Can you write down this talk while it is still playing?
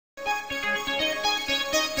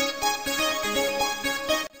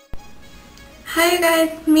Hi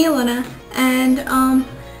guys, me Lena, and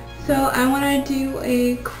so I want to do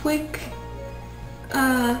a quick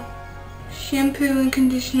shampoo and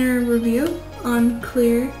conditioner review on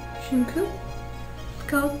Clear shampoo,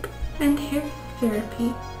 scalp and hair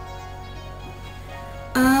therapy.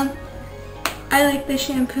 I like the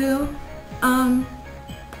shampoo.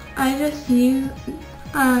 I just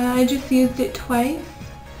used it twice,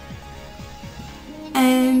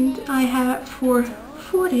 and I have it for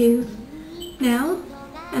 4 days now,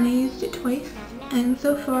 and I used it twice, and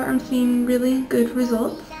so far I'm seeing really good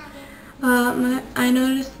results. I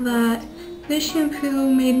noticed that this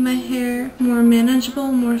shampoo made my hair more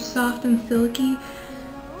manageable, more soft and silky,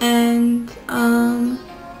 and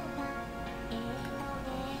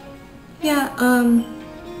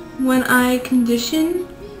when I condition,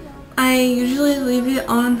 I usually leave it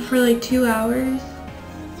on for like 2 hours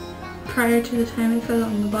prior to the time it says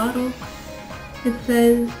on the bottle. It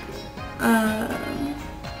says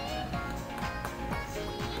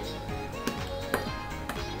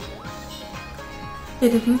it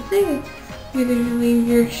doesn't say whether you leave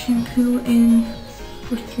your shampoo in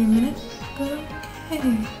for 3 minutes, but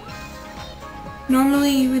okay. Normally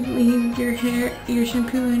you would leave your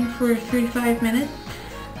shampoo in for 3 to 5 minutes.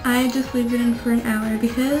 I just leave it in for an hour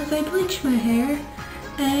because I bleach my hair,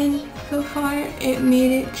 and so far it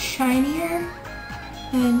made it shinier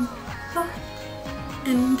and soft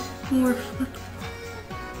and more flexible.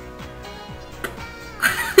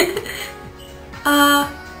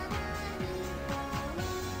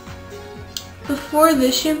 Before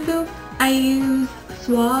this shampoo, I used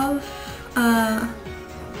Suave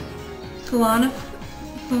salon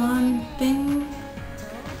thing.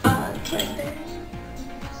 It's right there.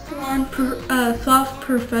 Suave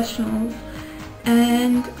Professionals,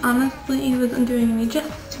 and honestly, it wasn't doing any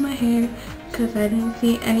justice to my hair because I didn't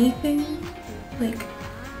see anything like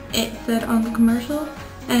it said on the commercial.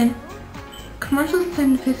 And commercials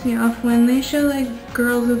tend to piss me off when they show like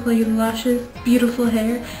girls with like luscious, beautiful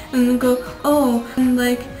hair, and then go, oh, and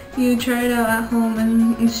like you try it out at home,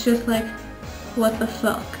 and it's just like, what the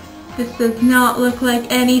fuck? This does not look like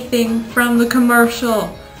anything from the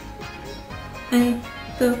commercial. And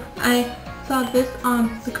so I saw this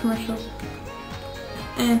on the commercial,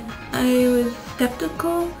 and I was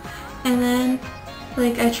skeptical, and then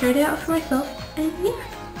like I tried it out for myself, and yeah.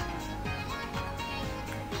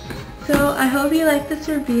 So I hope you like this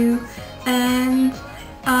review, and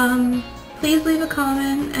please leave a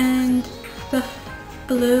comment and stuff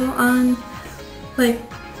below on, like,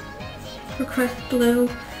 request below,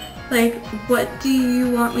 like, what do you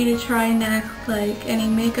want me to try next, like any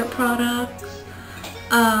makeup products,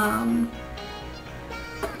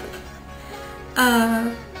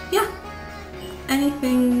 yeah,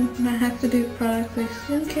 anything that has to do with products, like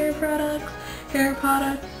skincare products, hair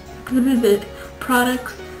products,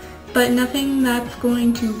 products, but nothing that's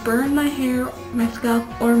going to burn my hair, my scalp,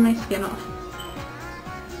 or my skin off.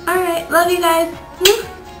 Alright, love you guys.